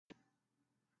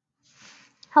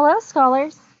Hello,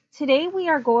 scholars. Today we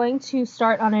are going to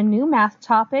start on a new math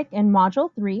topic in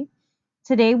Module 3.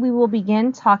 Today we will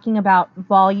begin talking about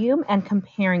volume and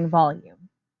comparing volume.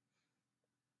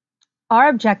 Our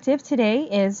objective today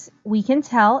is we can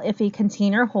tell if a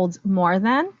container holds more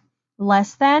than,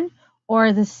 less than,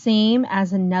 or the same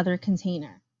as another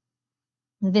container.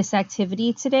 This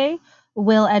activity today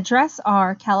will address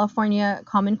our California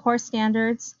Common Core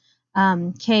Standards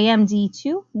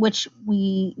KMD2, which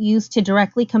we use to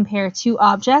directly compare two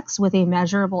objects with a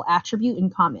measurable attribute in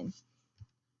common.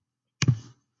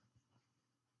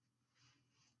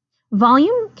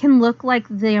 Volume can look like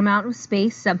the amount of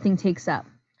space something takes up,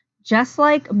 just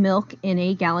like milk in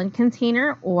a gallon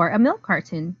container or a milk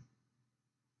carton.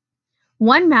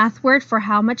 One math word for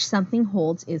how much something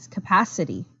holds is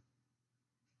capacity.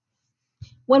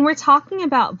 When we're talking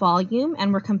about volume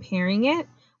and we're comparing it,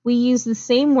 we use the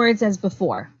same words as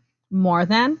before, more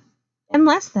than and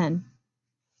less than.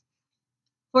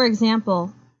 For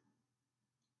example,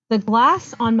 the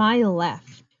glass on my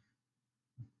left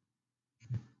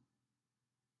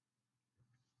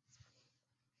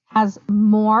has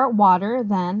more water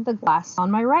than the glass on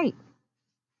my right.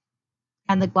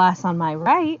 And the glass on my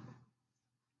right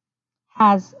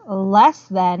has less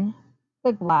than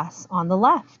the glass on the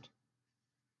left.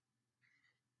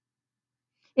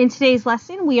 In today's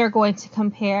lesson, we are going to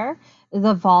compare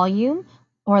the volume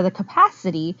or the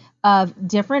capacity of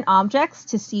different objects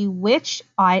to see which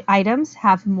items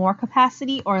have more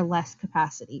capacity or less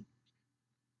capacity.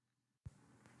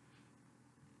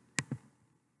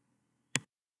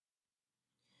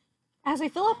 As I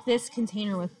fill up this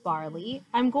container with barley,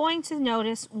 I'm going to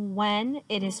notice when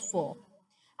it is full.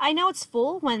 I know it's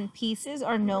full when pieces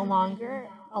are no longer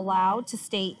allowed to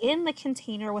stay in the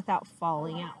container without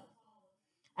falling out.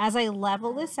 As I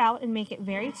level this out and make it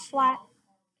very flat,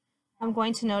 I'm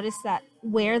going to notice that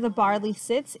where the barley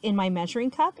sits in my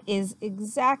measuring cup is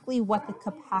exactly what the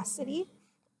capacity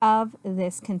of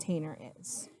this container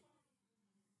is.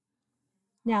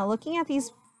 Now, looking at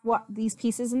these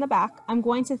pieces in the back, I'm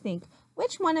going to think,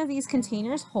 which one of these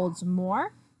containers holds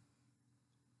more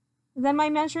than my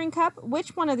measuring cup?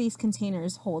 Which one of these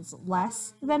containers holds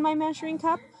less than my measuring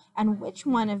cup? And which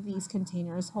one of these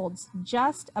containers holds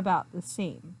just about the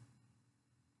same?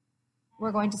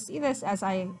 We're going to see this as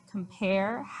I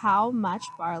compare how much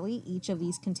barley each of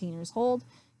these containers hold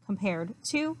compared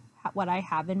to what I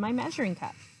have in my measuring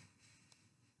cup.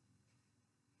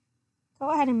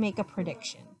 Go ahead and make a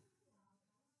prediction.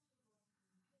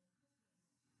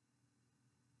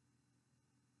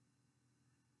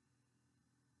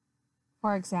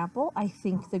 For example, I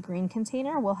think the green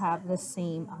container will have the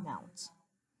same amount.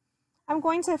 I'm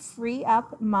going to free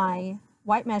up my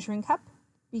white measuring cup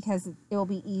because it will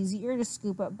be easier to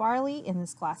scoop up barley in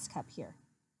this glass cup here.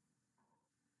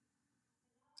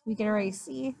 We can already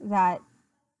see that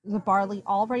the barley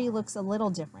already looks a little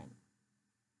different.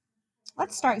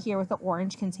 Let's start here with the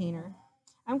orange container.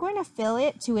 I'm going to fill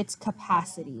it to its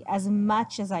capacity as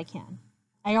much as I can.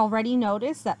 I already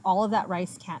noticed that all of that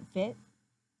rice can't fit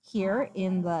here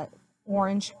in the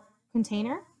orange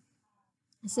container.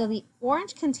 So the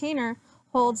orange container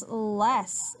holds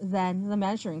less than the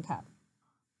measuring cup.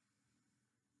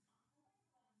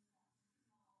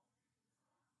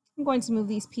 I'm going to move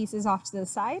these pieces off to the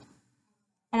side,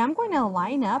 and I'm going to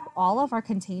line up all of our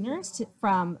containers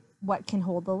from what can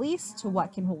hold the least to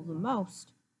what can hold the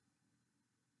most.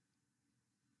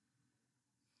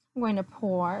 I'm going to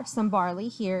pour some barley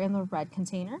here in the red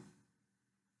container.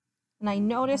 And I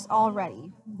noticed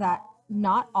already that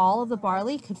not all of the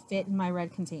barley could fit in my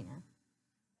red container.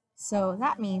 So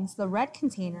that means the red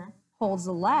container holds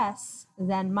less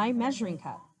than my measuring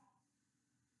cup.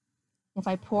 If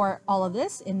I pour all of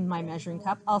this in my measuring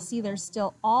cup, I'll see there's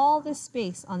still all this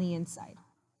space on the inside.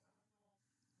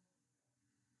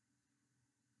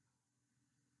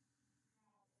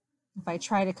 If I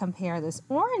try to compare this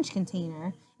orange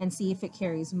container and see if it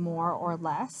carries more or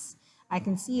less, I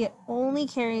can see it only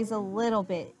carries a little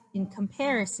bit in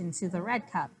comparison to the red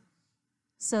cup.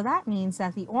 So that means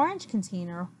that the orange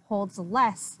container holds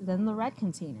less than the red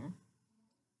container.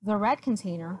 The red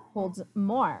container holds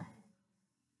more.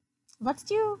 Let's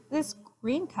do this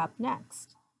green cup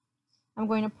next. I'm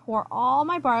going to pour all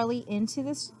my barley into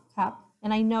this cup,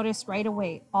 and I notice right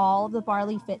away all of the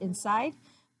barley fit inside,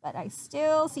 but I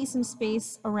still see some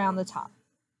space around the top.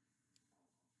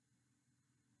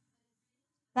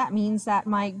 That means that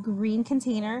my green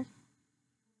container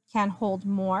can hold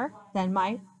more than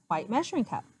my white measuring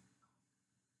cup.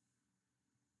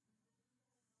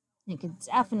 It can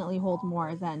definitely hold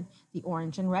more than the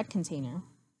orange and red container.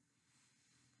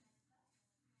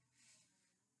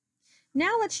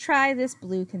 Now let's try this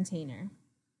blue container.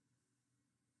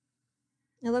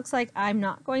 It looks like I'm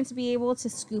not going to be able to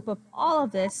scoop up all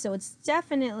of this, so it's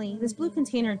definitely, this blue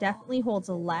container definitely holds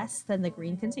less than the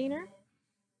green container.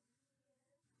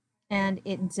 And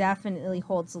it definitely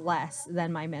holds less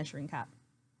than my measuring cup.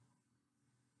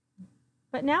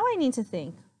 But now I need to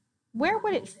think, where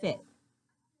would it fit?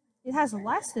 It has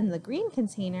less than the green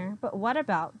container, but what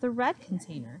about the red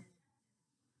container?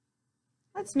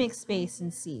 Let's make space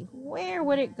and see, where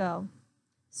would it go?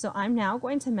 So I'm now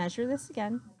going to measure this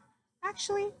again.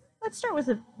 Actually, let's start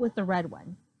with the red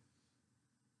one.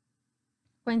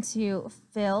 I'm going to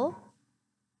fill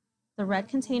the red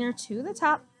container to the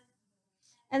top,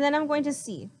 and then I'm going to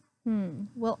see,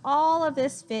 will all of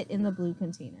this fit in the blue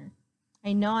container?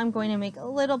 I know I'm going to make a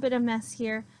little bit of mess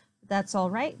here, but that's all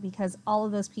right because all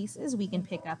of those pieces we can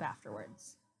pick up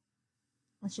afterwards.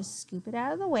 Let's just scoop it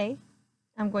out of the way.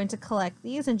 I'm going to collect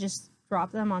these and just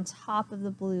drop them on top of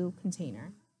the blue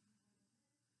container.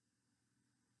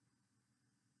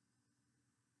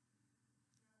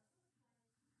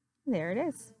 There it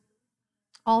is.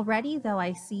 Already, though,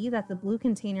 I see that the blue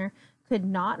container could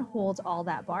not hold all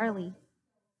that barley.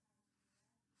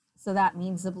 So that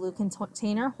means the blue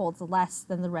container holds less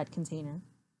than the red container.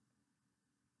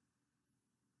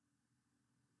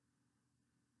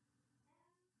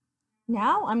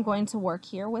 Now I'm going to work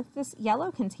here with this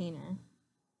yellow container.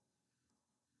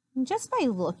 And just by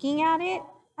looking at it,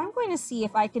 I'm going to see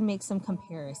if I can make some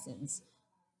comparisons.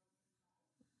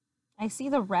 I see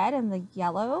the red and the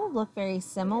yellow look very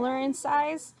similar in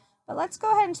size, but let's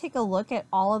go ahead and take a look at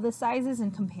all of the sizes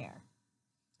and compare.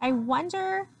 I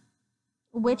wonder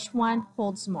which one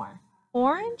holds more,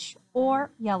 orange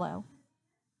or yellow.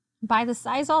 By the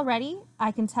size already,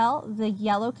 I can tell the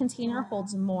yellow container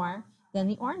holds more than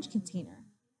the orange container.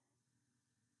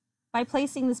 By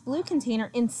placing this blue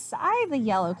container inside the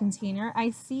yellow container,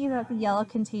 I see that the yellow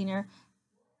container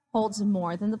holds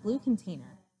more than the blue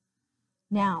container.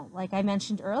 Now, like I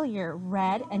mentioned earlier,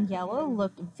 red and yellow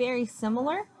look very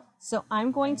similar, so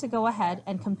I'm going to go ahead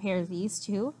and compare these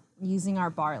two using our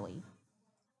barley.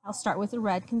 I'll start with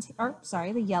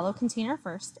the yellow container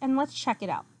first, and let's check it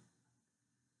out.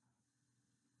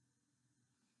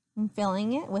 I'm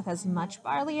filling it with as much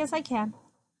barley as I can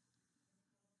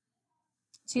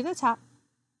to the top.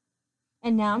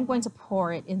 And now I'm going to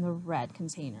pour it in the red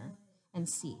container and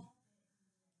see.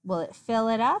 Will it fill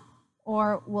it up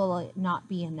or will it not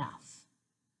be enough?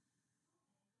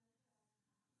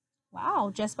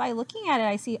 Wow, just by looking at it,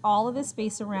 I see all of this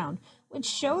space around, which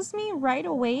shows me right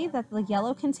away that the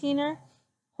yellow container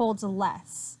holds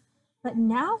less. But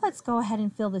now let's go ahead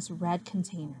and fill this red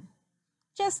container,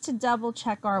 just to double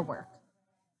check our work.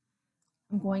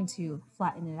 I'm going to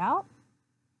flatten it out.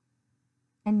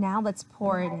 And now let's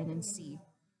pour it in and see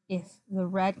if the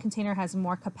red container has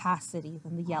more capacity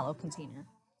than the yellow container.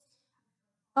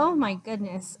 Oh my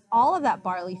goodness, all of that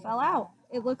barley fell out.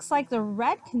 It looks like the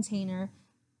red container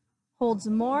holds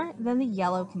more than the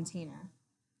yellow container.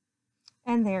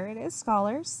 And there it is,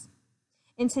 scholars.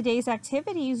 In today's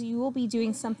activities, you will be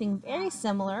doing something very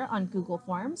similar on Google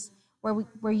Forms,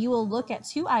 where you will look at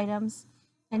two items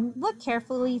and look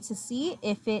carefully to see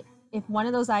if one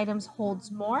of those items holds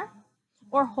more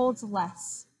or holds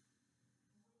less.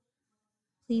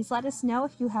 Please let us know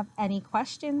if you have any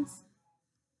questions.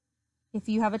 If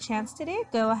you have a chance today,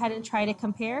 go ahead and try to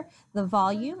compare the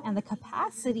volume and the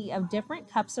capacity of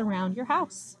different cups around your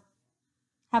house.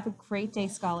 Have a great day,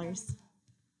 scholars.